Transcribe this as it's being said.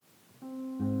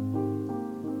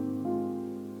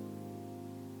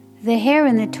The hare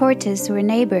and the tortoise were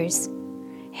neighbors.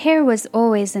 Hare was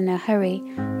always in a hurry,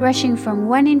 rushing from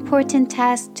one important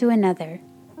task to another.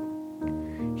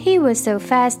 He was so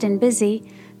fast and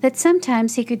busy that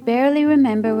sometimes he could barely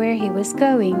remember where he was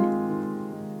going.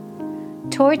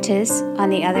 Tortoise, on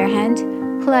the other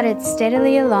hand, plodded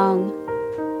steadily along.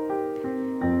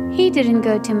 He didn't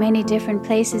go to many different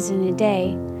places in a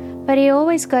day, but he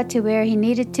always got to where he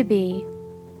needed to be.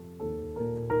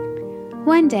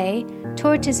 One day,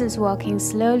 Tortoise was walking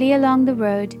slowly along the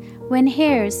road when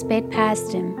Hare sped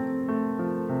past him.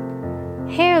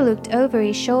 Hare looked over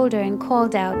his shoulder and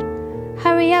called out,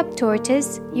 "Hurry up,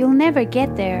 Tortoise, you'll never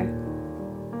get there."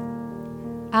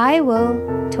 "I will,"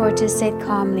 Tortoise said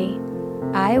calmly.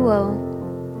 "I will.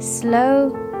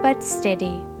 Slow but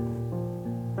steady."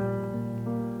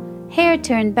 Hare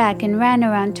turned back and ran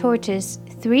around Tortoise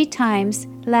 3 times,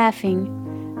 laughing.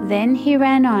 Then he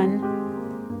ran on.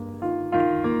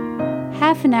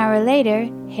 Half an hour later,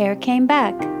 Hare came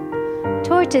back.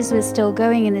 Tortoise was still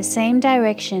going in the same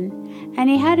direction, and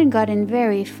he hadn't gotten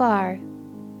very far.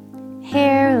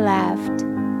 Hare laughed.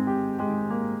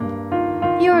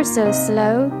 "You're so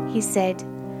slow," he said.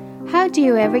 "How do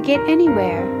you ever get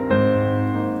anywhere?"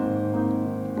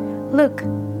 "Look,"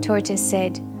 Tortoise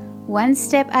said, "one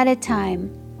step at a time,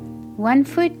 one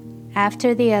foot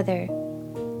after the other,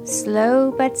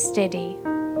 slow but steady."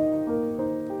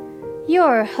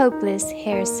 "You're hopeless,"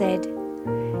 Hare said.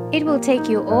 "It will take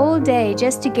you all day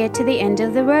just to get to the end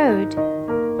of the road."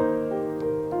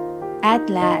 At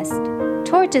last,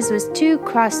 Tortoise was too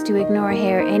cross to ignore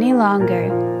Hare any longer.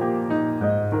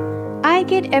 "I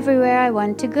get everywhere I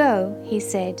want to go," he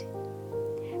said.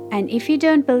 "And if you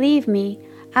don't believe me,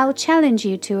 I'll challenge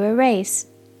you to a race.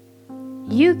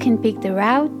 You can pick the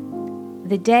route,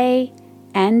 the day,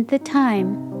 and the time."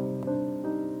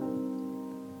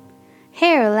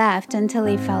 Hare laughed until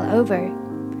he fell over.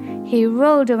 He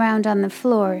rolled around on the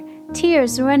floor,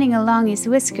 tears running along his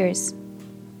whiskers.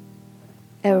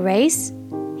 "A race?"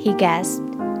 he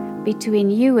gasped.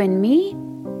 "Between you and me?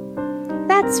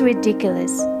 That's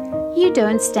ridiculous. You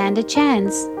don't stand a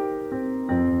chance."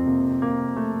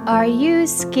 "Are you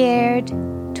scared?"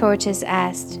 Tortoise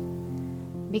asked.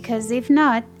 "Because if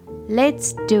not,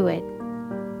 let's do it."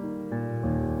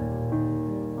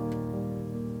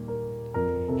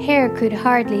 Hare could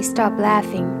hardly stop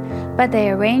laughing, but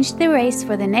they arranged the race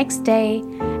for the next day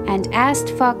and asked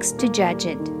Fox to judge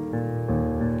it.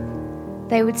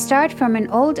 They would start from an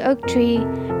old oak tree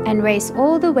and race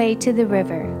all the way to the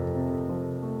river.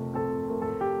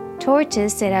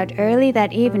 Tortoise set out early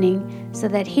that evening so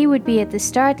that he would be at the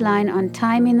start line on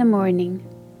time in the morning.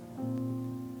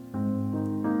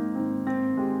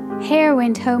 Hare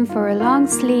went home for a long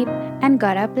sleep and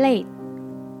got up late.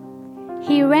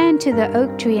 He ran to the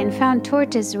oak tree and found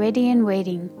Tortoise ready and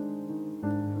waiting.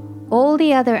 All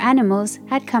the other animals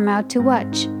had come out to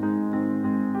watch.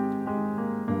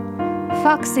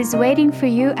 "Fox is waiting for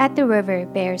you at the river,"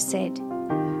 Bear said.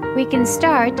 "We can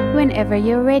start whenever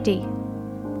you're ready."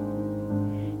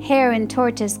 Hare and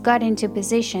Tortoise got into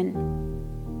position.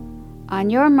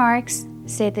 "On your marks,"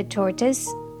 said the Tortoise.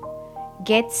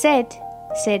 "Get set,"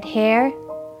 said Hare.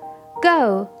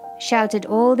 "Go," shouted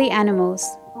all the animals.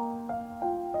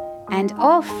 And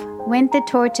off went the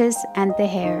Tortoise and the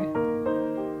Hare.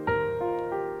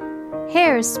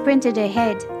 Hare sprinted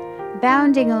ahead,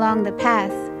 bounding along the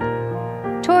path.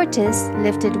 Tortoise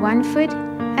lifted one foot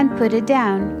and put it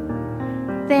down.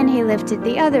 Then he lifted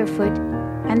the other foot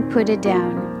and put it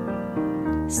down.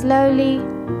 Slowly,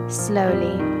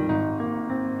 slowly.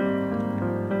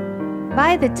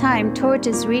 By the time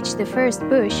Tortoise reached the first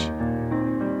bush,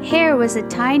 Hare was a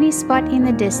tiny spot in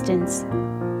the distance.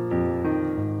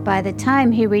 By the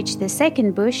time he reached the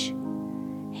second bush,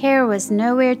 Hare was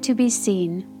nowhere to be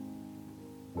seen.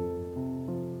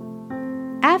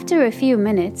 After a few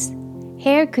minutes,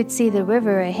 Hare could see the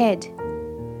river ahead.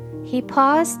 He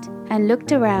paused and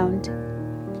looked around.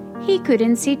 He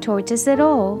couldn't see Tortoise at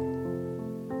all.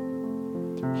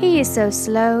 "He is so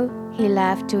slow," he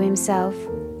laughed to himself.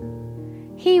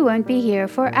 "He won't be here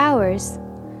for hours.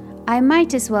 I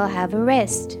might as well have a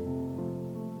rest."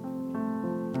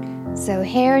 So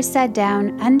Hare sat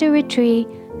down under a tree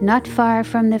not far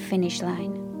from the finish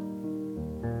line.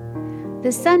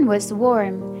 The sun was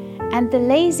warm, and the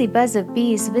lazy buzz of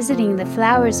bees visiting the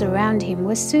flowers around him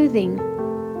was soothing.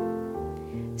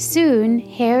 Soon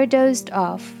Hare dozed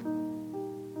off.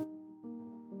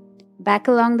 Back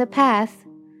along the path,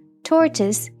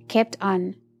 Tortoise kept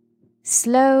on,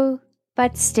 slow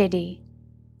but steady,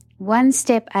 one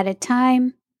step at a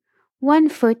time, one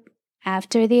foot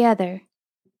after the other.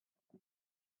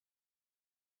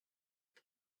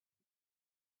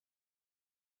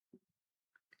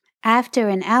 After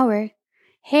an hour,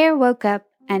 Hare woke up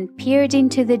and peered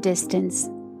into the distance.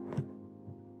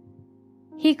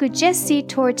 He could just see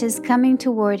Tortoise coming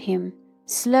toward him,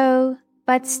 slow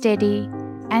but steady,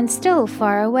 and still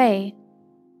far away.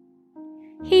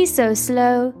 "He's so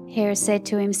slow," Hare said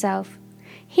to himself.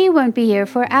 "He won't be here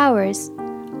for hours.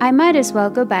 I might as well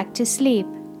go back to sleep."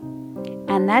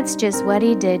 And that's just what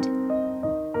he did.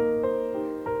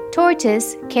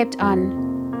 Tortoise kept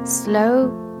on,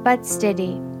 slow but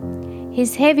steady,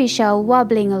 his heavy shell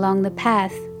wobbling along the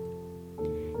path.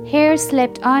 Hare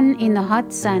slept on in the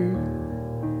hot sun.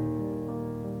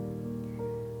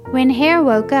 When Hare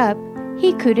woke up,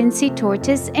 he couldn't see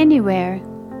Tortoise anywhere.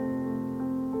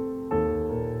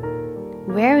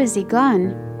 "Where is he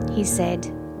gone?" he said.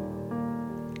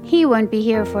 "He won't be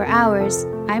here for hours,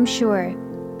 I'm sure.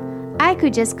 I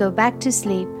could just go back to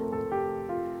sleep."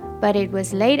 But it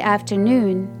was late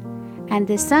afternoon, and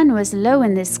the sun was low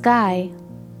in the sky.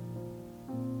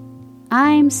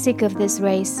 "I'm sick of this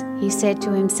race," he said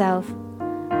to himself.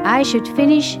 "I should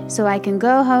finish so I can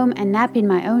go home and nap in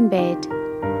my own bed."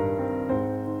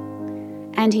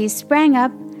 And he sprang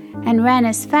up and ran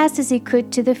as fast as he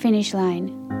could to the finish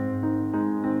line.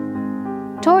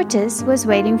 Tortoise was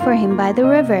waiting for him by the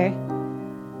river.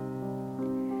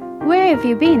 "Where have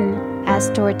you been?"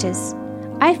 asked Tortoise.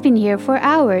 "I've been here for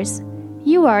hours.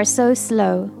 You are so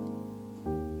slow."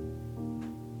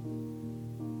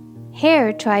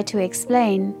 Hare tried to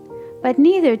explain, but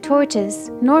neither Tortoise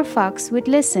nor Fox would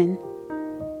listen.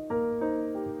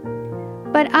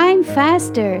 "But I'm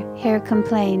faster," Hare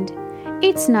complained.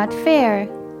 "It's not fair."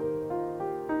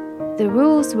 "The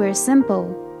rules were simple,"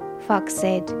 Fox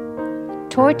said.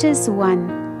 Tortoise won.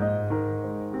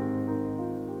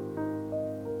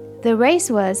 "The race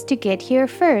was to get here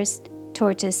first,"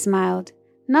 Tortoise smiled,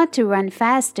 "not to run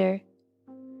faster.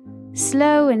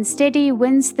 Slow and steady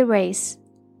wins the race."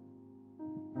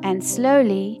 And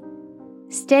slowly,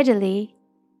 steadily,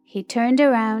 he turned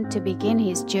around to begin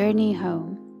his journey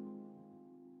home.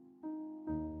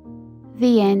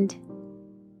 The end.